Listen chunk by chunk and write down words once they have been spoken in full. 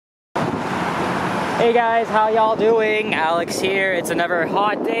Hey guys, how y'all doing? Alex here. It's another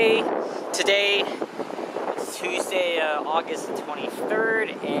hot day. Today, it's Tuesday, August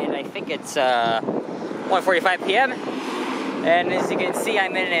 23rd, and I think it's 1:45 p.m. And as you can see,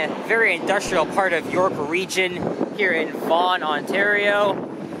 I'm in a very industrial part of York region here in Vaughan, Ontario.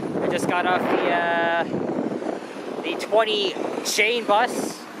 I just got off the 20 Jane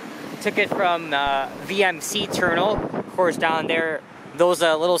bus. Took it from VMC terminal. Of course, down there, those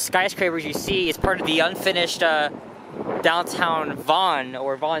little skyscrapers you see is part of the unfinished downtown Vaughan,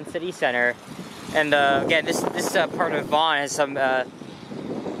 or Vaughan City Center. And again, this part of Vaughan has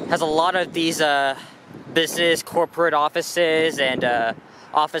has a lot of these business, corporate offices and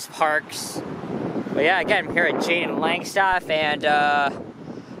office parks. But yeah, again, I'm here at Jane and Langstaff, and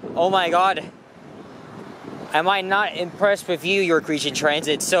oh my God, am I not impressed with you, York Region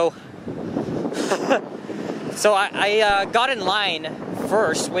Transit? So I got in line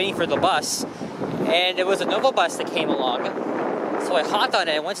first, waiting for the bus, and it was a Nova bus that came along. So I hopped on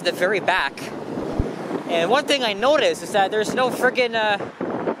it and went to the very back. And one thing I noticed is that there's no friggin'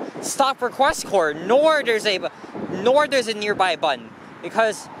 stop request cord, nor there's a nearby button,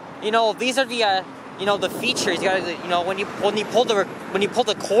 because these are the the features. You gotta when you pull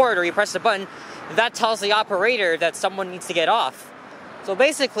the cord or you press the button, that tells the operator that someone needs to get off. So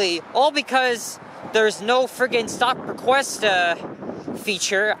basically, all because there's no friggin' stop request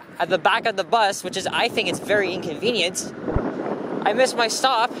feature at the back of the bus, which is, I think, it's very inconvenient. I missed my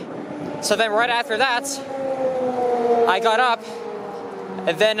stop. So then right after that, I got up,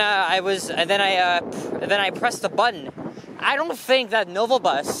 and then I pressed the button. I don't think that Nova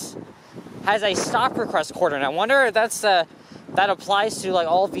bus has a stop request cord, and I wonder if that applies to like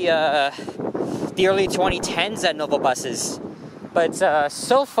all the early 2010s at Nova buses. But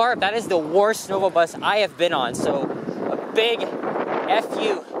so far, that is the worst Nova bus I have been on. So a big F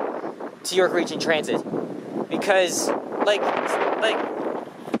you to York Region Transit, because like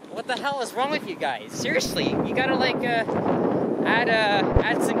what the hell is wrong with you guys? Seriously, you gotta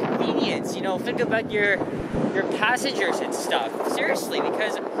add some convenience. Think about your passengers and stuff. Seriously,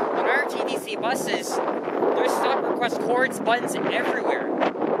 because on our TDC buses, there's stop request cords, buttons everywhere.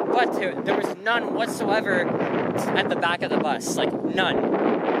 But there was none whatsoever at the back of the bus. Like,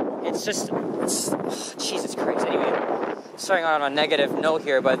 none. It's Jesus Christ. Anyway, starting on a negative note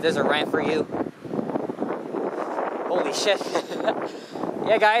here, but there's a rant for you. Holy shit.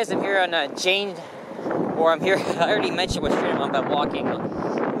 Yeah, guys, I'm here on Jane, or I'm here, I already mentioned what street I'm on, but I'm walking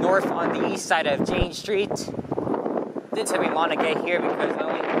north on the east side of Jane Street. Didn't take me long to get here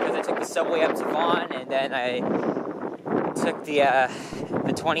because I took the subway up to Vaughan, and then I took the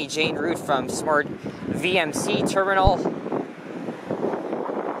 20 Jane route from Smart VMC terminal.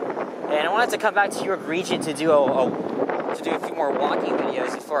 And I wanted to come back to York Region to do a few more walking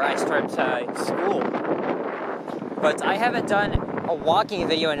videos before I start school. But I haven't done a walking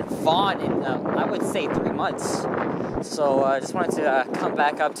video in Vaughan in I would say 3 months. So I just wanted to come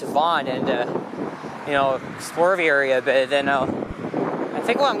back up to Vaughan and explore the area a bit. Then I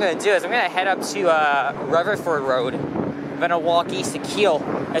think what I'm going to do is I'm going to head up to Rutherford Road. I'm going to walk east to Kiel.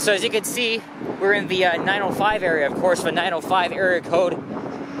 And so as you can see, we're in the 905 area. Of course, the 905 area code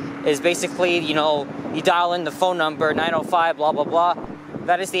is basically, you dial in the phone number, 905, blah, blah, blah.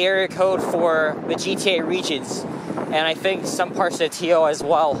 That is the area code for the GTA regions. And I think some parts of TO as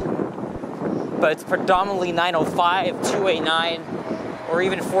well. But it's predominantly 905, 289, or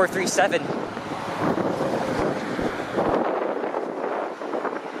even 437.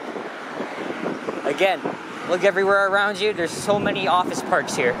 Again, look everywhere around you. There's so many office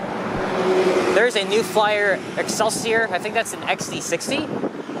parks here. There's a new flyer, Excelsior. I think that's an XD60.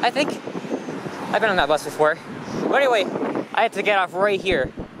 I think. I've been on that bus before. But anyway, I had to get off right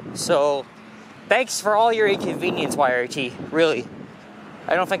here. So, thanks for all your inconvenience, YRT. Really.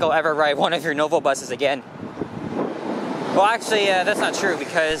 I don't think I'll ever ride one of your Nova buses again. Well, actually, that's not true,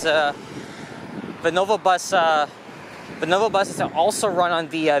 because the Nova buses also run on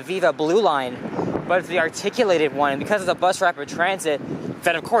the Viva Blue line, but it's the articulated one, and because of the bus rapid transit,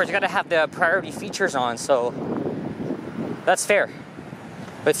 then of course you gotta have the priority features on, so that's fair.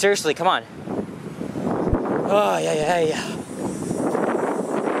 But seriously, come on. Oh, yeah.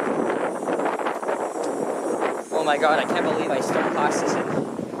 Oh my God, I can't believe I start classes in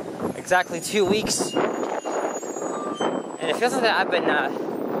exactly 2 weeks. And it feels like that I've been,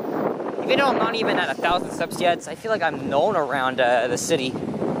 even though I'm not even at 1,000 subs yet, I feel like I'm known around the city.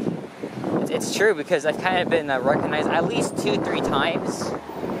 It's true, because I've kind of been recognized at least 2-3 times.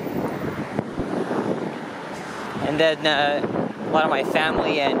 And then a lot of my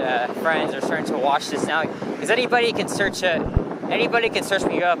family and friends are starting to watch this now, because anybody can search anybody can search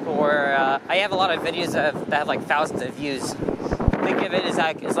me up, or I have a lot of videos that have like thousands of views. Think of it as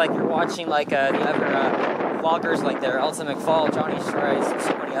like it's like you're watching like the other vloggers, like their Ultimate McFall, Johnny Strides, and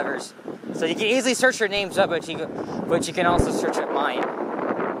so many others. So you can easily search your names up, but you can also search up mine.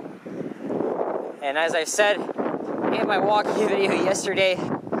 And as I said in my walking video yesterday,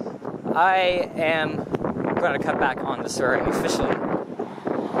 I am going to cut back on the swearing officially.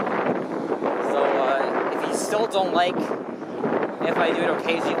 So if you still don't like if I do it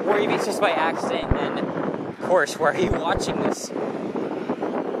occasionally, or if it's just by accident, then of course, why are you watching this?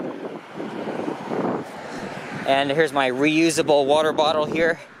 And here's my reusable water bottle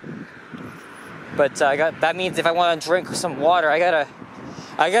here. But that means if I want to drink some water, I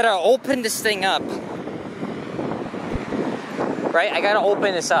gotta open this thing up. Right? I gotta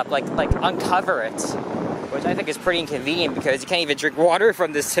open this up, like uncover it, which I think is pretty inconvenient because you can't even drink water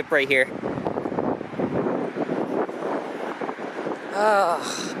from this tip right here.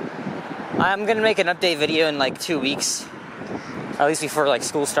 I'm gonna make an update video in like 2 weeks, at least before like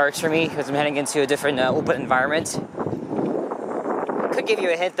school starts for me, because I'm heading into a different open environment. Could give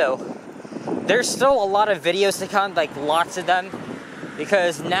you a hint though. There's still a lot of videos to come, like lots of them,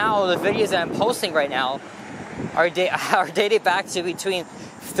 because now the videos that I'm posting right now are dated back to between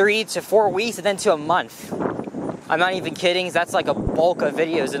 3 to 4 weeks and then to a month. I'm not even kidding. That's like a bulk of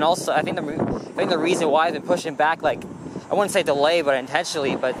videos, and also I think the reason why I've been pushing back, like I wouldn't say delay, but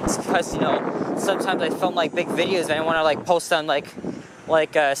intentionally, but it's because, you know, sometimes I film like big videos and I want to like post them like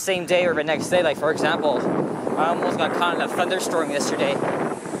same day or the next day. Like for example, I almost got caught in a thunderstorm yesterday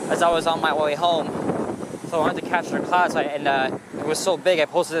as I was on my way home, so I wanted to capture the clouds, and it was so big I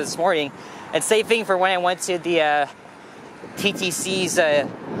posted it this morning. And same thing for when I went to the TTC's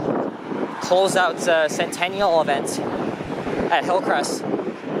closeout centennial event at Hillcrest,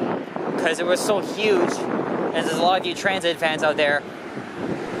 because it was so huge, and there's a lot of you transit fans out there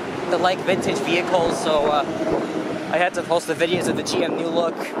that like vintage vehicles, so I had to post the videos of the GM New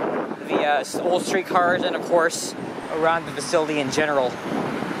Look, the old street cars, and of course around the facility in general.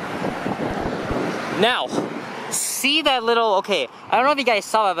 Now, see that little, okay, I don't know if you guys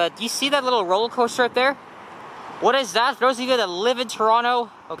saw it, but do you see that little roller coaster up there? What is that? For those of you that live in Toronto,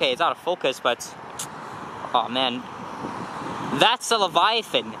 okay, it's out of focus, but, oh man, that's a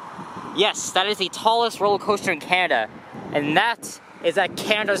Leviathan. Yes, that is the tallest roller coaster in Canada, and that is at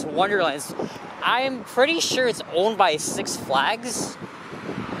Canada's Wonderlands. I'm pretty sure it's owned by Six Flags.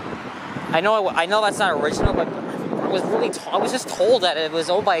 I know that's not original, but I was just told that it was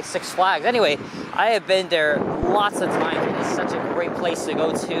owned by Six Flags. Anyway, I have been there lots of times. It is such a great place to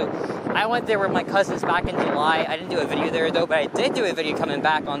go to. I went there with my cousins back in July. I didn't do a video there though, but I did do a video coming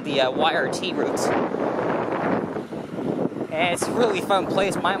back on the YRT route. And it's a really fun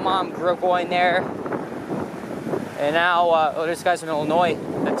place. My mom grew up going there. And now, there's guys from Illinois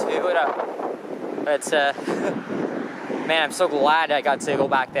that do it. But, man, I'm so glad I got to go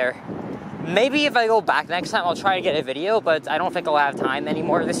back there. Maybe if I go back next time, I'll try to get a video, but I don't think I'll have time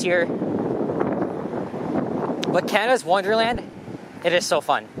anymore this year. But Canada's Wonderland, it is so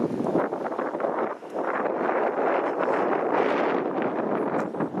fun.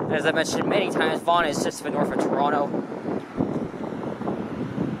 As I mentioned many times, Vaughan is just north of Toronto.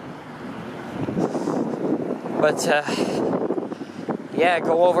 But, yeah,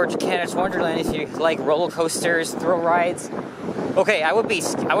 go over to Canada's Wonderland if you like roller coasters, thrill rides. Okay, I would be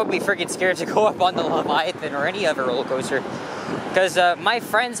freaking scared to go up on the Leviathan or any other roller coaster, because my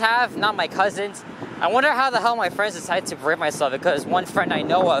friends have, not my cousins. I wonder how the hell my friends decided to bring myself, because one friend I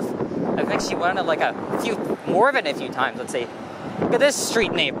know of, I've actually went on it like more than a few times, let's say. Look at this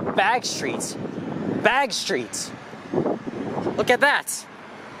street name, Bag Street. Bag Street. Look at that.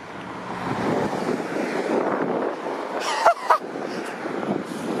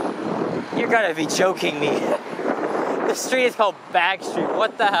 You gotta be joking me. The street is called Bag Street.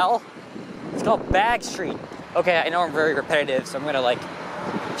 What the hell? It's called Bag Street. Okay, I know I'm very repetitive, so I'm gonna like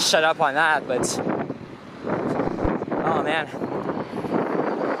shut up on that, but oh man.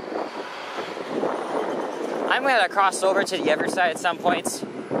 I'm gonna cross over to the other side at some point.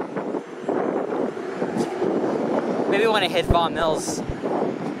 Maybe when I hit Vaughan Mills,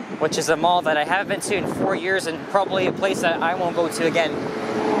 which is a mall that I haven't been to in 4 years, and probably a place that I won't go to again.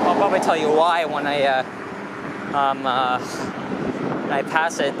 I'll probably tell you why when I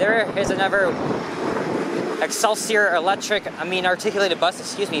pass it. There is another articulated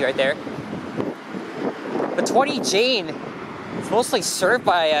bus, right there. But 20 Jane is mostly served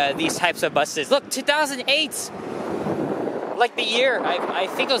by these types of buses. Look, 2008! Like the year. I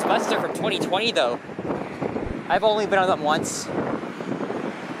think those buses are from 2020 though. I've only been on them once.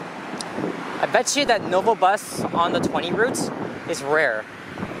 I bet you that Nova bus on the 20 route is rare.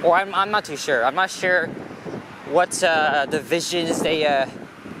 Or I'm not too sure. I'm not sure what divisions they.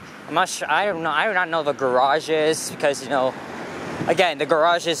 I'm not sure. I don't know. I do not know the garages because, you know, again, the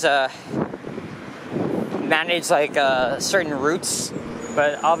garages manage like certain routes,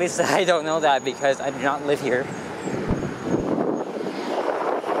 but obviously I don't know that because I do not live here.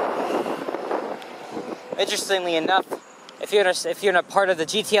 Interestingly enough, if you're in a part of the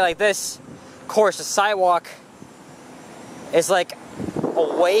GTA like this, of course the sidewalk is like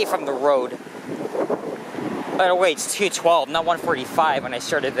away from the road. By the way, it's 212, not 145 when I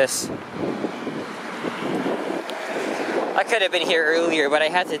started this. I could have been here earlier, but I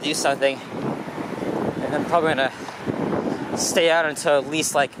had to do something. And I'm probably gonna stay out until at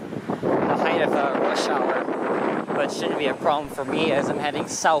least like the height of rush hour. But it shouldn't be a problem for me as I'm heading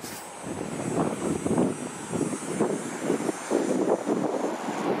south.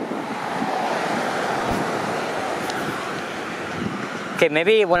 Okay,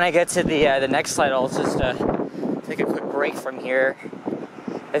 maybe when I get to the next slide, I'll just take a quick break from here,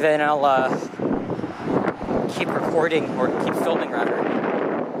 and then I'll keep recording, or keep filming rather.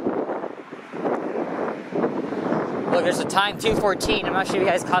 Look, there's a time, 2:14. I'm not sure if you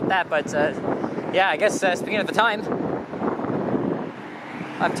guys caught that, but yeah, I guess speaking of the time,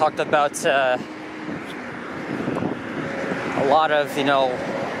 I've talked about a lot of, you know,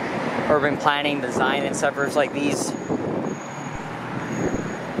 urban planning, design, and suburbs like these.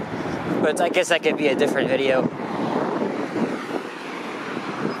 But I guess that could be a different video.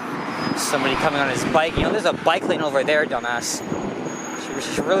 Somebody coming on his bike. You know, there's a bike lane over there, dumbass. We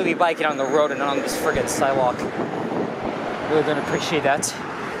should really be biking on the road and not on this friggin' sidewalk. Really gonna appreciate that.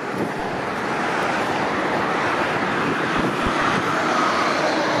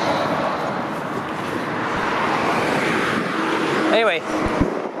 Anyway,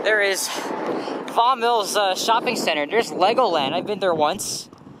 there is Vaughan Mills Shopping Center. There's Legoland. I've been there once.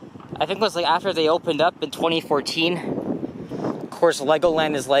 I think it was like after they opened up in 2014. Of course,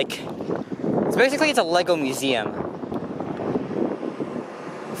 Legoland is like, it's a Lego museum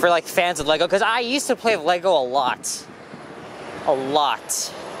for like fans of Lego. Because I used to play Lego a lot.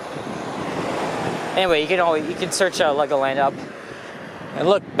 Anyway, you can search Legoland up. And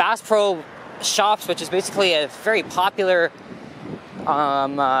look, Bass Pro Shops, which is basically a very popular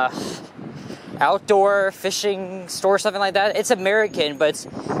outdoor fishing store, something like that. It's American, but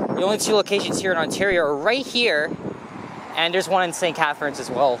the only two locations here in Ontario are right here, and there's one in St. Catharines as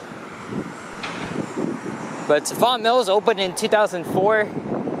well. But Vaughan Mills opened in 2004,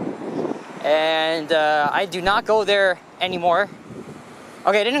 and I do not go there anymore.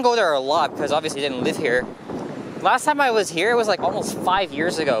 Okay, I didn't go there a lot because obviously I didn't live here. Last time I was here, it was like almost 5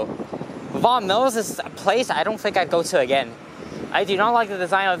 years ago. Vaughan Mills is a place I don't think I'd go to again. I do not like the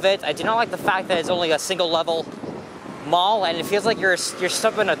design of it. I do not like the fact that it's only a single level mall, and it feels like you're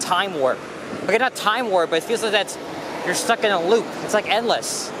stuck in a time warp. Okay, not time warp, but it feels like you're stuck in a loop. It's like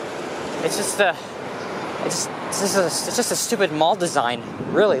endless. It's just a stupid mall design.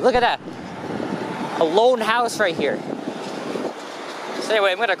 Really, look at that. A lone house right here. So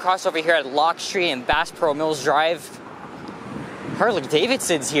anyway, I'm gonna cross over here at Lock Street and Bass Pro Mills Drive. Harley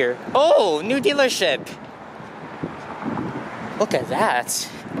Davidson's here. Oh, new dealership. Look at that.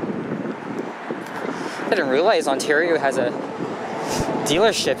 I didn't realize Ontario has a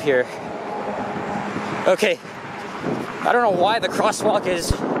dealership here. Okay. I don't know why the crosswalk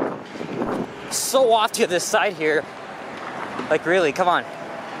is so off to this side here. Like, really, come on.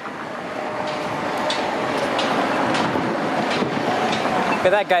 Look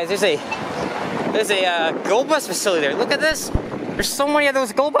at that, guys. There's a Go Bus facility there. Look at this. There's so many of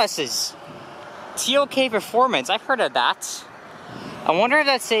those Go Buses. TOK Performance. I've heard of that. I wonder if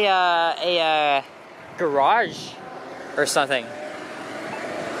that's a garage or something.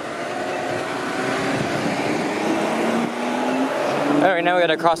 Alright, now we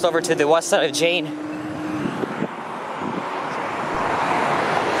gotta cross over to the west side of Jane.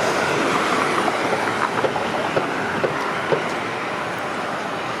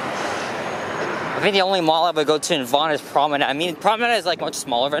 I think the only mall I would go to in Vaughan is Promenade. I mean, Promenade is like much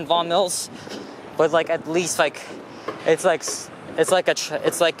smaller than Vaughan Mills, but like at least like it's not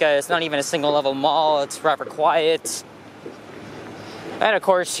even a single level mall. It's rather quiet. And of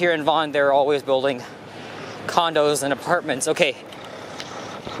course, here in Vaughan, they're always building condos and apartments. Okay.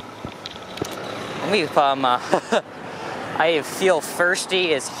 I feel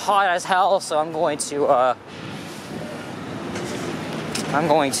thirsty. It's hot as hell, so I'm going to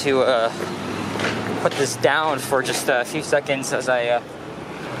put this down for just a few seconds as I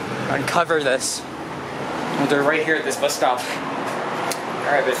uncover this. And they're right here at this bus stop.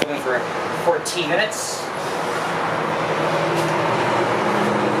 Alright, I've been filming for 14 minutes.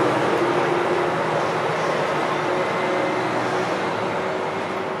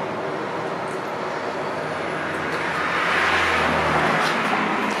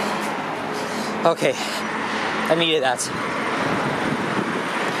 Okay, I needed that.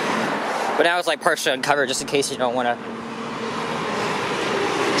 But now it's like partially uncovered just in case you don't want to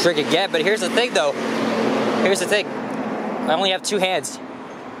drink again. But here's the thing though. Here's the thing. I only have 2 hands.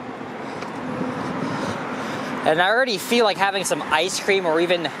 And I already feel like having some ice cream or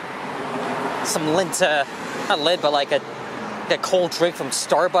even some Lint, not Lint, but like a cold drink from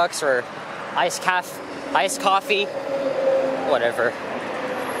Starbucks or iced coffee, whatever.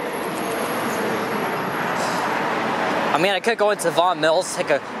 I mean, I could go into Vaughan Mills, take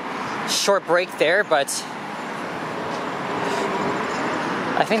a short break there, but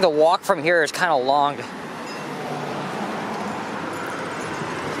I think the walk from here is kind of long.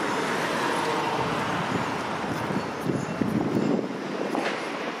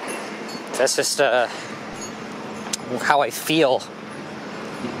 That's just how I feel.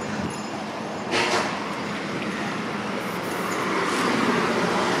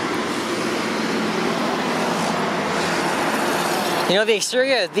 You know, the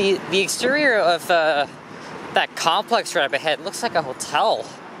exterior of that complex right up ahead looks like a hotel.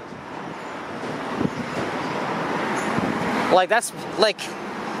 Like, that's like,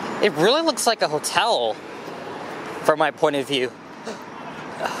 it really looks like a hotel from my point of view.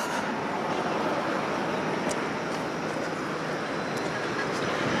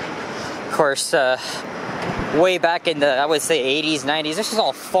 Of course, way back in the, I would say 80s, 90s, this is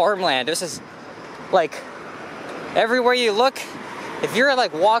all farmland. This is like, everywhere you look, if you're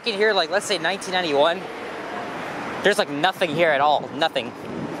like walking here, like let's say 1991, there's like nothing here at all, nothing.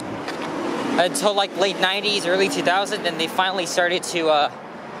 Until like late 90s, early 2000s, then they finally started to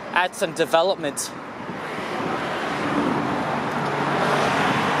add some development.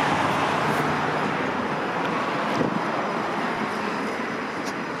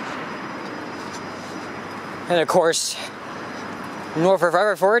 And of course, north of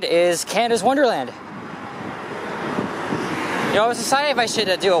Rutherford is Canada's Wonderland. You know, I was deciding if I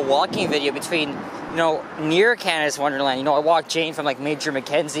should do a walking video between, you know, near Canada's Wonderland. You know, I walked Jane from like Major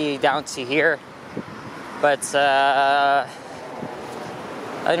Mackenzie down to here. But I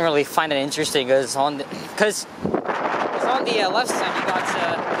didn't really find it interesting because on the left side you got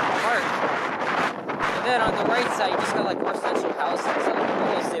park. And then on the right side you just got like residential houses and like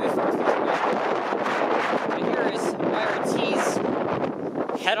real estate before. And here is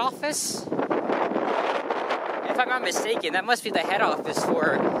YRT's head office. If I'm not mistaken, that must be the head office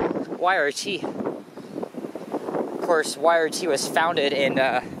for YRT. Of course, YRT was founded in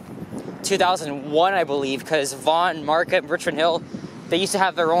 2001, I believe, because Vaughan, Markham, Richmond Hill, they used to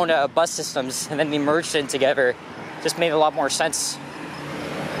have their own bus systems, and then they merged in together. Just made a lot more sense.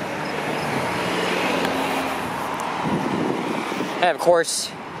 And of course,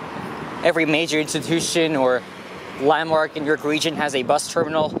 every major institution or landmark in your region has a bus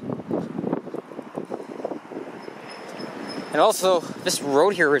terminal. And also, this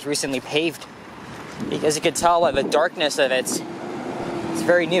road here was recently paved. As you can tell by the darkness of it, it's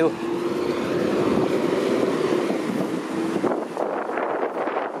very new.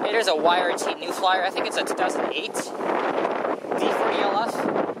 Hey, there's a YRT New Flyer. I think it's a 2008 D40LF.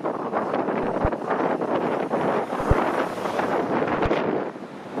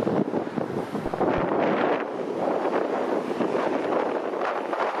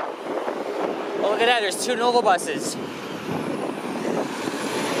 Oh, look at that, there's 2 Nova buses.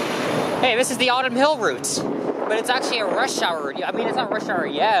 Hey, this is the Autumn Hill route, but it's actually a rush hour route. I mean, it's not rush hour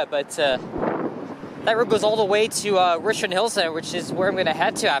yet, but that route goes all the way to Richmond Hill Center, which is where I'm going to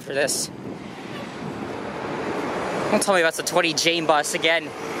head to after this. Don't tell me that's a 20 Jane bus again.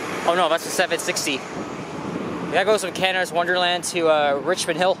 Oh no, that's a 760. That goes from Canada's Wonderland to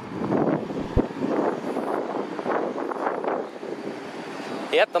Richmond Hill.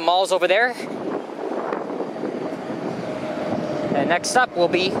 Yep, the mall's over there. And next up will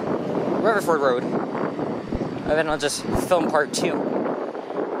be Rutherford Road. And then I'll just film part 2.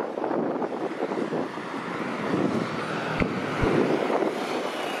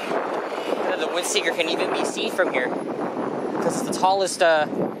 The Windseeker can even be seen from here, because it's the tallest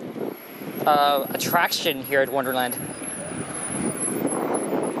attraction here at Wonderland.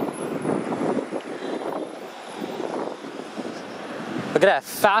 Look at that,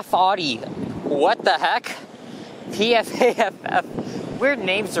 Pfaff Audi. What the heck? PFAFF. Weird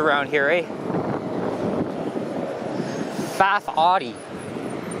names around here, eh? Pfaff Audi.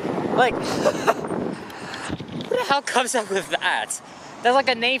 Like, who the hell comes up with that? That's like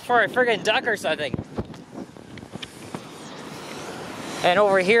a name for a friggin' duck or something. And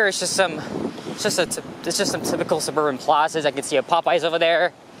over here, it's just some typical suburban plazas. I can see a Popeyes over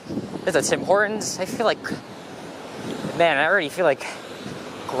there. There's a Tim Hortons. I feel like, man, I already feel like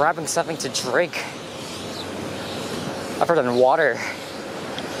grabbing something to drink other than water.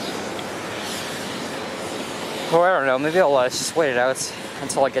 Or I don't know, maybe I'll just wait it out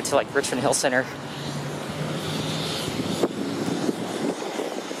until I get to like Richmond Hill Center.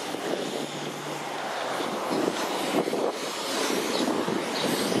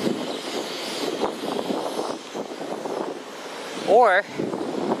 Or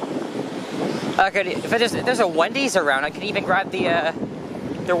I could, if there's a Wendy's around, I could even grab their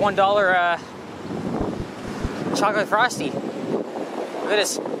 $1 chocolate frosty. Look at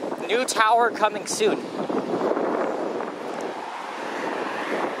this new tower coming soon.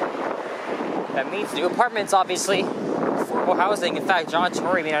 That means new apartments, obviously, affordable housing. In fact, John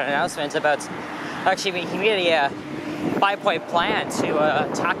Tory made an announcement about, actually, he made a 5-point plan to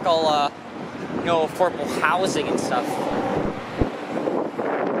tackle, affordable housing and stuff.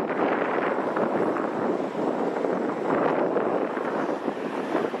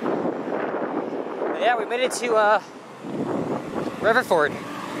 Yeah, we made it to Rutherford.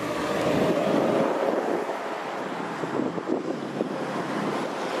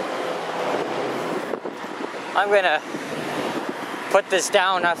 I'm gonna put this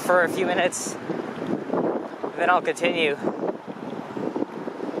down for a few minutes, and then I'll continue.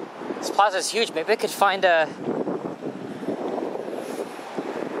 This plaza's huge. Maybe I could find a...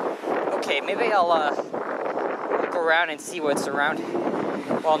 Okay, maybe I'll look around and see what's around.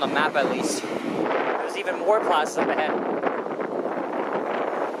 Well, on the map at least. There's even more plazas up ahead.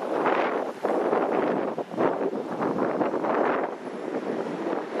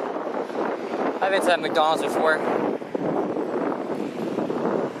 I've been to that McDonald's before.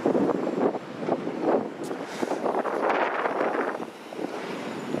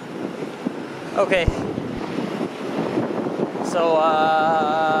 Okay. So,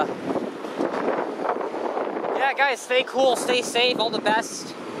 yeah, guys, stay cool, stay safe, all the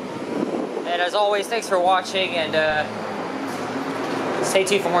best. And as always, thanks for watching, and stay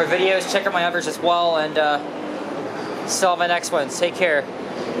tuned for more videos. Check out my others as well, and see you on my next ones. Take care.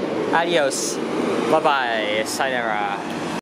 Adios. Bye-bye. Sayonara.